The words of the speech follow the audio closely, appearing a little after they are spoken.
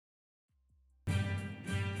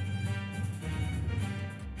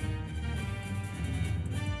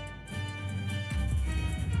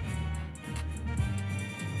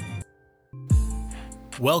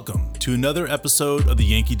Welcome to another episode of the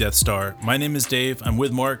Yankee Death Star. My name is Dave. I'm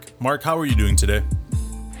with Mark. Mark, how are you doing today?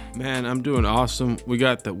 Man, I'm doing awesome. We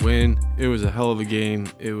got the win. It was a hell of a game.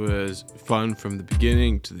 It was fun from the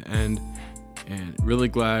beginning to the end, and really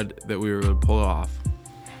glad that we were able to pull it off.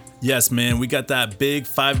 Yes, man, we got that big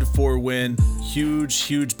 5-4 win.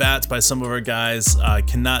 Huge bats by some of our guys.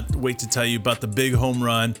 Cannot wait to tell you about the big home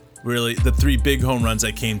run. Really, the three big home runs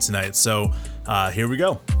that came tonight. So here we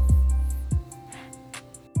go.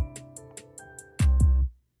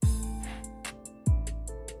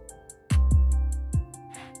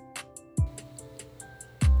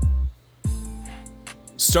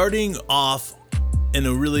 Starting off in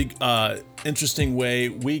a really interesting way,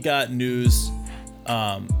 we got news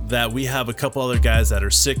that we have a couple other guys that are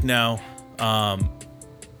sick now. I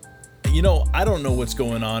don't know what's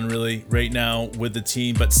going on really right now with the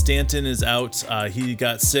team, but Stanton is out. He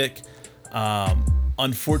got sick.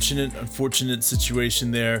 Unfortunate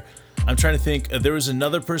situation there. I'm trying to think. There was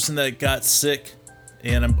another person that got sick,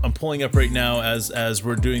 and I'm pulling up right now as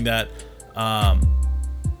we're doing that.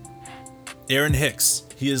 Aaron Hicks.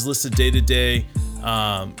 He is listed day to day.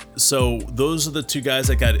 So those are the two guys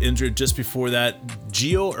that got injured just before that.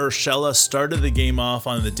 Gio Urshela started the game off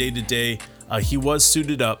on the day to day. He was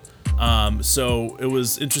suited up. So it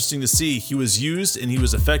was interesting to see. He was used and he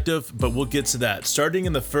was effective, but we'll get to that. Starting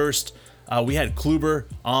in the first, we had Kluber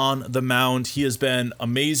on the mound. He has been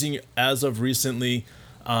amazing as of recently,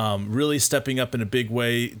 really stepping up in a big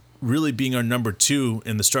way, really being our number 2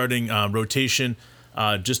 in the starting rotation.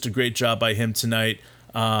 Just a great job by him tonight.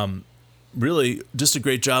 Really, just a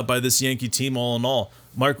great job by this Yankee team all in all.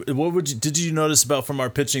 Mark, did you notice about from our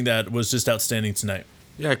pitching that was just outstanding tonight?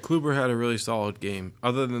 Yeah, Kluber had a really solid game.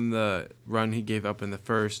 Other than the run he gave up in the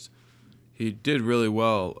first, he did really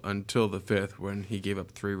well until the 5th when he gave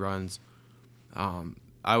up 3 runs.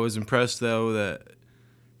 I was impressed, though, that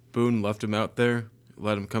Boone left him out there,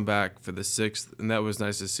 let him come back for the 6th, and that was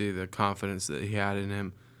nice to see the confidence that he had in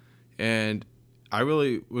him. And I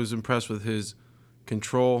really was impressed with his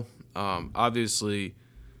control. Obviously,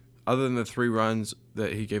 other than the 3 runs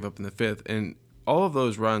that he gave up in the 5th, and all of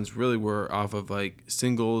those runs really were off of like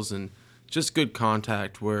singles and just good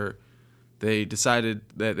contact where they decided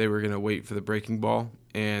that they were going to wait for the breaking ball,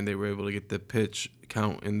 and they were able to get the pitch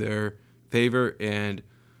count in their favor and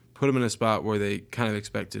put them in a spot where they kind of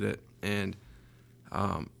expected it. And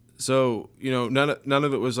so, none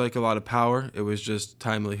of it was like a lot of power. It was just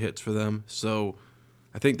timely hits for them. So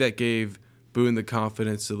I think that gave Boone the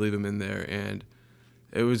confidence to leave him in there, and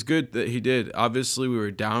it was good that he did. Obviously, we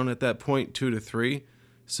were down at that point 2-3,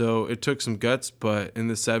 so it took some guts. But in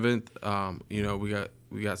the 7th,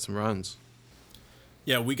 we got some runs.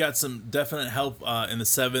 Yeah, we got some definite help in the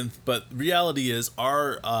 7th, but reality is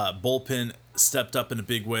our bullpen stepped up in a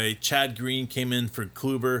big way. Chad Green came in for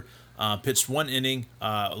Kluber, pitched 1 inning,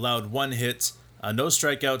 allowed 1 hit, no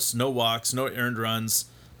strikeouts, no walks, no earned runs.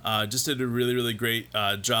 Just did a really great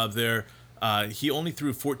job there. He only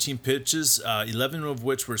threw 14 pitches, 11 of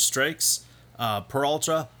which were strikes.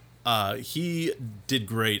 Peralta, he did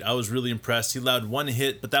great. I was really impressed. He allowed 1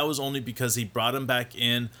 hit, but that was only because he brought him back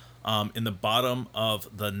in the bottom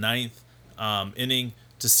of the 9th inning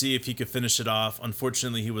to see if he could finish it off.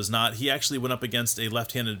 Unfortunately, he was not. He actually went up against a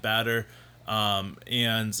left-handed batter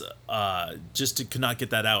and just could not get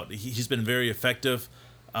that out. He's been very effective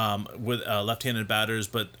with left-handed batters,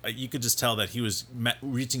 but you could just tell that he was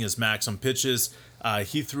reaching his max on pitches.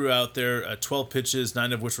 He threw out there 12 pitches,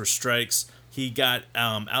 9 of which were strikes. He got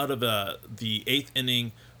out of the 8th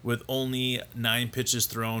inning with only 9 pitches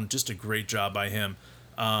thrown. Just a great job by him.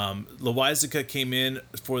 Loaisiga came in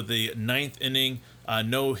for the 9th inning.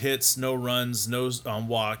 No hits, no runs, no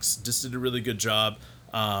walks. Just did a really good job.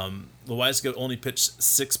 Loaisiga only pitched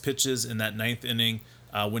 6 pitches in that 9th inning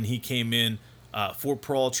when he came in. For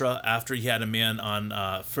Peralta after he had a man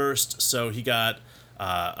on first, so he got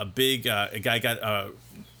a guy got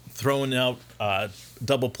thrown out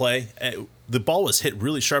double play. The ball was hit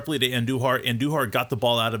really sharply to Andujar. Andujar got the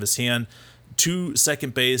ball out of his hand to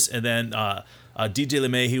second base, and then DJ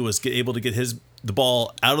LeMahieu was able to get the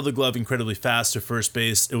ball out of the glove incredibly fast to first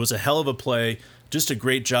base. It was a hell of a play. Just a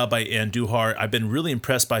great job by Andujar. I've been really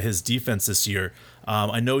impressed by his defense this year.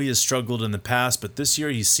 I know he has struggled in the past, but this year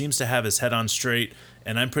he seems to have his head on straight,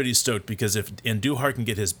 and I'm pretty stoked because if Andujar can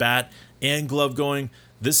get his bat and glove going,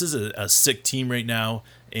 this is a sick team right now,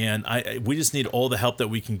 and we just need all the help that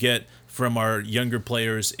we can get from our younger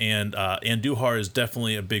players, and Andujar is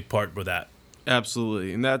definitely a big part with that.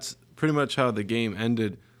 Absolutely, and that's pretty much how the game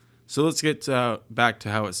ended. So let's get back to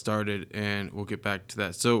how it started, and we'll get back to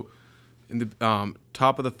that. So in the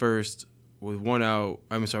top of the first, with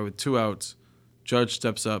 2 outs, Judge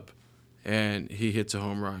steps up and he hits a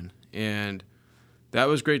home run. And that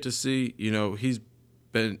was great to see. You know, he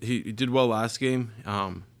did well last game.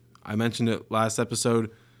 I mentioned it last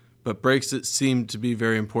episode, but breaks it seem to be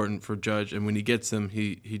very important for Judge, and when he gets them,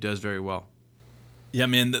 he does very well. Yeah,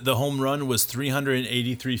 man, the home run was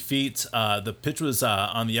 383 feet. The pitch was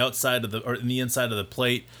on the outside of in the inside of the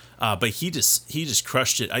plate, but he just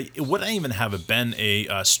crushed it. It wouldn't even have been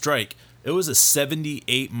a strike. It was a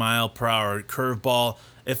 78-mile-per-hour curveball.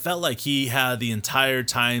 It felt like he had the entire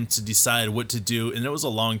time to decide what to do, and it was a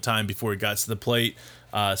long time before he got to the plate.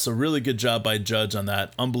 So really good job by Judge on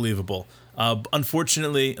that. Unbelievable.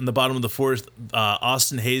 Unfortunately, in the bottom of the fourth,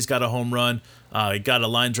 Austin Hays got a home run. He got a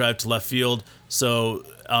line drive to left field. So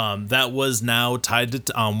that was now tied to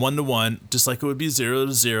 1-1, just like it would be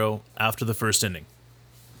 0-0 after the first inning.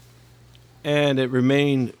 And it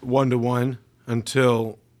remained 1-1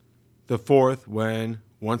 until the fourth, when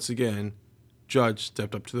once again Judge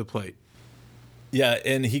stepped up to the plate. Yeah,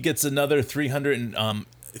 and he gets another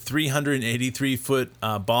 383-foot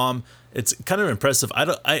bomb. It's kind of impressive.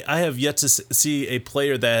 I have yet to see a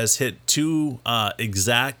player that has hit two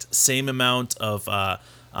exact same amount of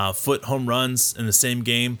foot home runs in the same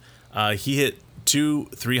game. He hit two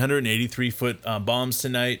 383-foot bombs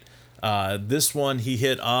tonight. This one he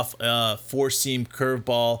hit off a four-seam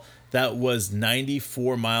curveball that was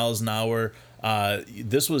 94 miles an hour.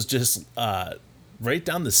 This was just right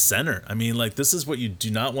down the center. I mean, like, this is what you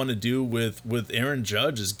do not want to do with Aaron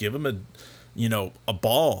Judge, is give him a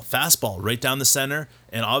fastball right down the center.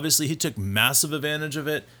 And obviously he took massive advantage of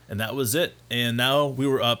it, and that was it. And now we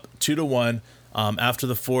were up 2-1 after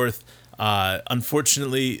the fourth.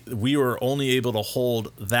 Unfortunately, we were only able to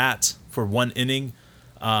hold that for one inning.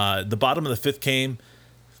 The bottom of the fifth came.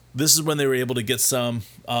 This is when they were able to get some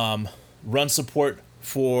run support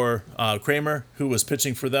for Kramer, who was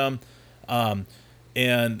pitching for them.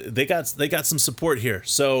 And they got some support here.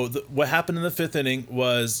 So what happened in the fifth inning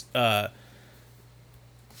was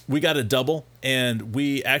we got a double, and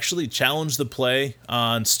we actually challenged the play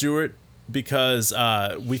on Stewart because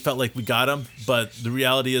we felt like we got him, but the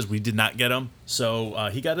reality is we did not get him. So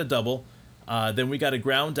he got a double. Then we got a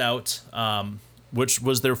ground out, which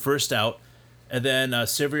was their first out. And then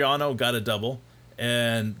Severiano got a double.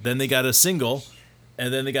 And then they got a single.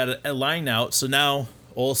 And then they got a line out. So now,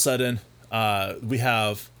 all of a sudden, we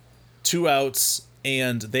have two outs,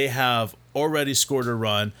 and they have already scored a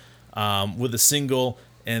run with a single,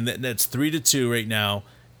 and that's 3-2 right now.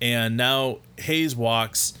 And now Hays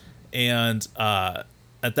walks, and at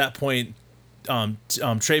that point,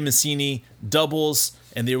 Trey Mancini doubles,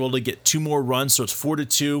 and they were able to get two more runs, so it's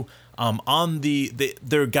 4-2.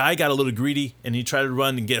 Their guy got a little greedy, and he tried to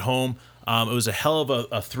run and get home. It was a hell of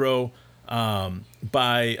a throw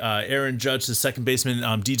by Aaron Judge, the second baseman,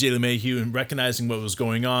 DJ LeMahieu, and recognizing what was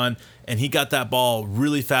going on, and he got that ball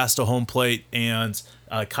really fast to home plate, and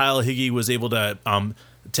Kyle Higgy was able to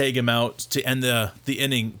tag him out to end the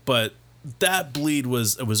inning. But that bleed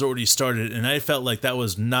was already started, and I felt like that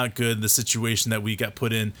was not good, the situation that we got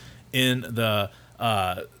put in the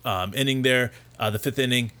inning there, the fifth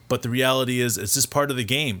inning. But the reality is, it's just part of the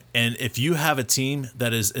game, and if you have a team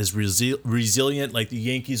that is resilient like the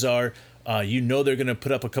Yankees are, you know they're going to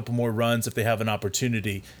put up a couple more runs if they have an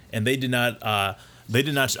opportunity, and they did not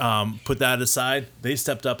put that aside. They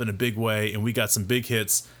stepped up in a big way, and we got some big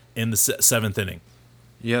hits in the seventh inning.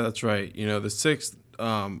 Yeah, that's right. You know, the sixth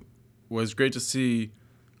was great to see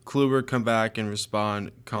Kluber come back and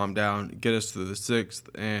respond, calm down, get us through the sixth.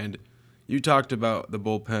 And you talked about the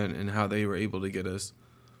bullpen and how they were able to get us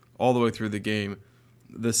all the way through the game.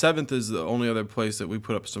 The seventh is the only other place that we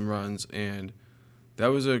put up some runs, and that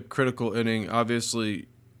was a critical inning. Obviously,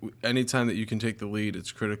 anytime that you can take the lead,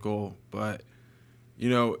 it's critical. But, you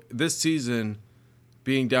know, this season,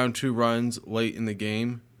 being down 2 runs late in the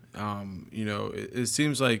game, you know, it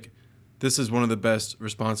seems like this is one of the best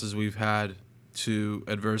responses we've had to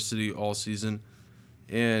adversity all season.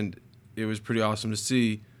 And it was pretty awesome to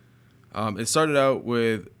see. It started out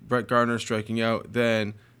with Brett Gardner striking out,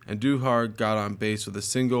 then Andujar got on base with a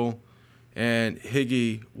single, and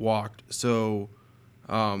Higgy walked. So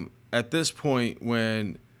at this point,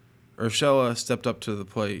 when Urshela stepped up to the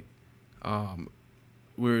plate,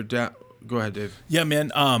 we were down. Go ahead, Dave. Yeah,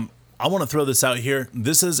 man. I want to throw this out here.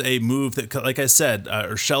 This is a move that, like I said,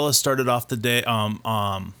 Urshela started off the day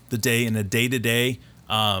in a day-to-day.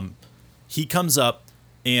 He comes up,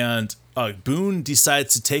 and Boone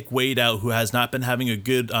decides to take Wade out, who has not been having a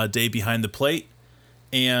good day behind the plate,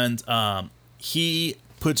 and he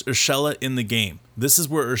puts Urshela in the game. This is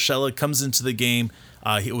where Urshela comes into the game.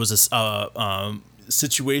 It was a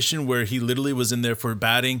situation where he literally was in there for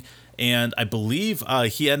batting, and I believe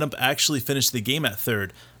he ended up actually finished the game at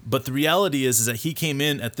third. But the reality is that he came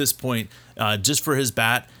in at this point just for his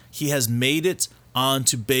bat. He has made it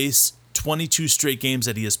onto base 22 straight games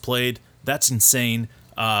that he has played. That's insane.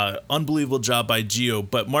 Unbelievable job by Gio.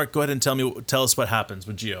 But Mark, go ahead and tell us what happens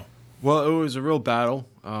with Gio. Well, it was a real battle.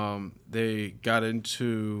 They got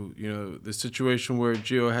into the situation where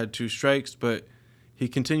Gio had 2 strikes, but he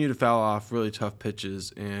continued to foul off really tough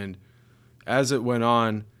pitches. And as it went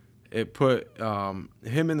on, it put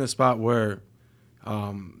him in the spot where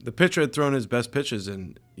the pitcher had thrown his best pitches,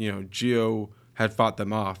 and Gio had fought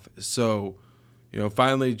them off. So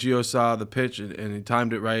finally Gio saw the pitch and he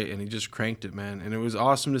timed it right, and he just cranked it, man. And it was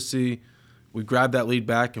awesome to see. We grabbed that lead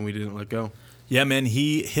back and we didn't let go. Yeah, man,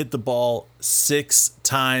 he hit the ball 6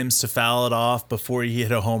 times to foul it off before he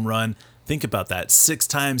hit a home run. Think about that. 6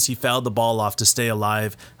 times he fouled the ball off to stay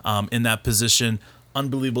alive in that position.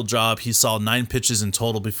 Unbelievable job. He saw 9 pitches in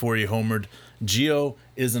total before he homered. Gio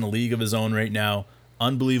is in a league of his own right now.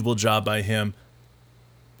 Unbelievable job by him.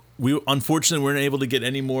 We unfortunately weren't able to get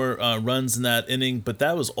any more runs in that inning, but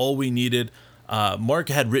that was all we needed. Mark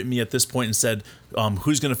had written me at this point and said,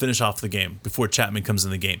 who's going to finish off the game before Chapman comes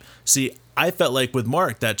in the game? See, I felt like with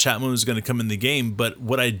Mark that Chapman was going to come in the game, but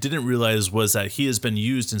what I didn't realize was that he has been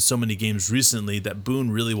used in so many games recently that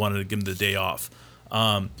Boone really wanted to give him the day off.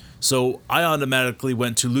 So I automatically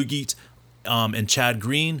went to Lugit and Chad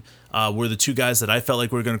Green were the 2 guys that I felt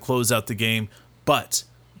like were going to close out the game, but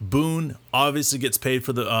Boone obviously gets paid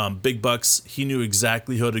for the big bucks. He knew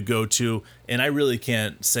exactly who to go to, and I really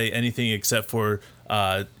can't say anything except for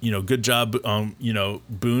good job,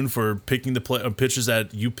 Boone, for picking the pitchers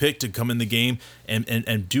that you picked to come in the game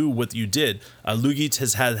and do what you did. Lugit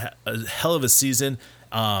has had a hell of a season,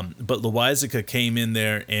 but Loaisiga came in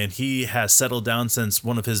there and he has settled down since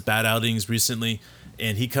one of his bad outings recently,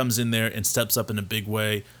 and he comes in there and steps up in a big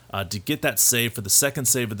way to get that save for the second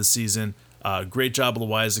save of the season. Great job,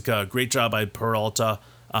 Loaisiga. Great job by Peralta.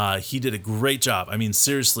 He did a great job. I mean,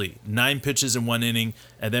 seriously, 9 pitches in 1 inning,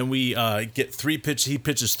 and then we get 3 pitches. He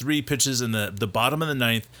pitches 3 pitches in the bottom of the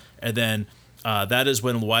 9th, and then that is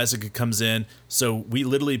when Loaisiga comes in. So we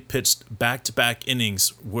literally pitched back-to-back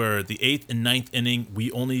innings where the 8th and 9th inning,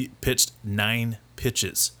 we only pitched 9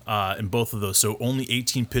 pitches in both of those. So only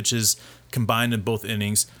 18 pitches combined in both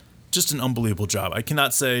innings. Just an unbelievable job. I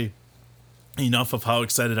cannot say enough of how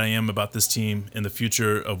excited I am about this team and the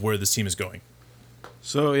future of where this team is going.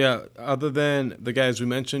 So, yeah, other than the guys we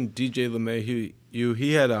mentioned, DJ LeMahieu,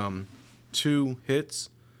 he had 2 hits.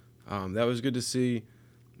 That was good to see.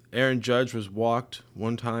 Aaron Judge was walked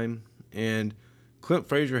 1 time, and Clint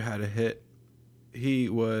Frazier had a hit. He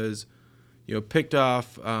was, picked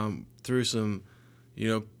off through some,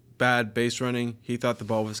 bad base running. He thought the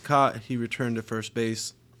ball was caught. He returned to first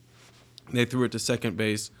base. They threw it to second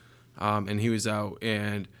base, and he was out.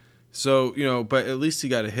 And so, but at least he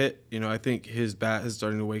got a hit. I think his bat is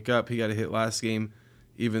starting to wake up. He got a hit last game,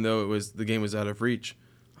 even though the game was out of reach.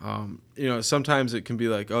 Sometimes it can be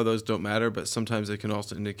like, oh, those don't matter, but sometimes it can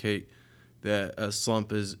also indicate that a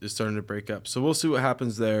slump is starting to break up. So we'll see what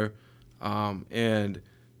happens there. And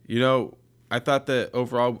I thought that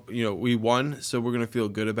overall, we won, so we're going to feel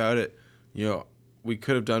good about it. We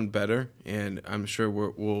could have done better, and I'm sure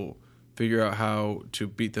we'll figure out how to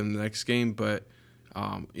beat them the next game. But,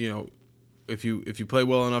 if you play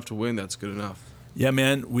well enough to win, that's good enough. Yeah,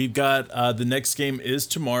 man, we've got the next game is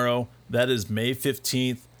tomorrow. That is May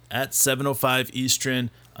 15th at 7:05 Eastern.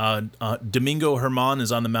 Domingo Germán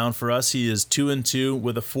is on the mound for us. He is 2-2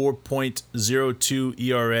 with a 4.02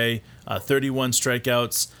 ERA, 31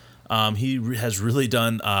 strikeouts. He has really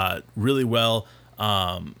done really well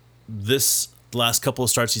this last couple of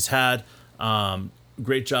starts he's had.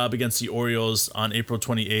 Great job against the Orioles on April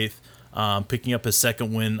 28th, picking up his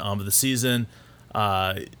second win of the season.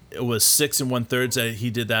 It was 6 1/3 that he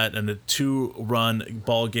did that in a 2-run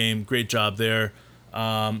ball game. Great job there.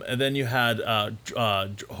 And then you had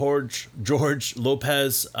George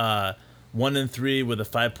Lopez, 1-3 with a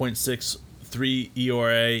 5.63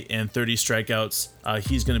 ERA and 30 strikeouts.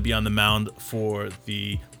 He's going to be on the mound for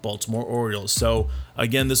the Baltimore Orioles. So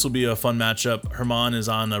again, this will be a fun matchup. Germán is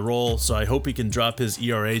on a roll, so I hope he can drop his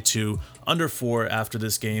ERA to under 4 after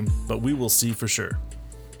this game, but we will see for sure.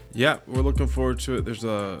 Yeah, we're looking forward to it. There's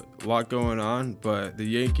a lot going on, but the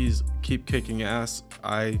Yankees keep kicking ass.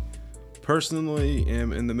 I personally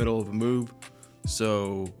am in the middle of a move,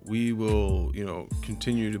 so we will,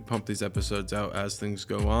 continue to pump these episodes out as things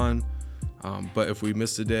go on. But if we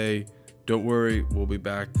miss a day, don't worry, we'll be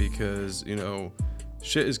back because,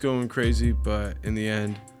 shit is going crazy. But in the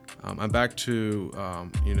end, I'm back to,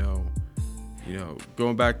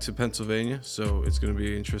 going back to Pennsylvania, so it's going to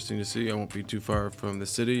be interesting to see. I won't be too far from the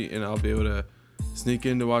city, and I'll be able to sneak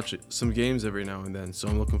in to watch some games every now and then, so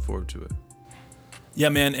I'm looking forward to it. Yeah,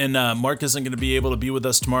 man, and Mark isn't going to be able to be with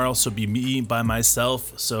us tomorrow, so be me by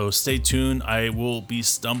myself. So stay tuned. I will be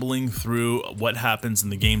stumbling through what happens in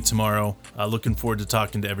the game tomorrow. Looking forward to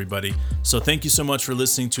talking to everybody. So thank you so much for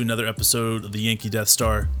listening to another episode of the Yankee Death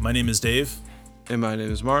Star. My name is Dave. And my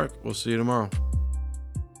name is Mark. We'll see you tomorrow.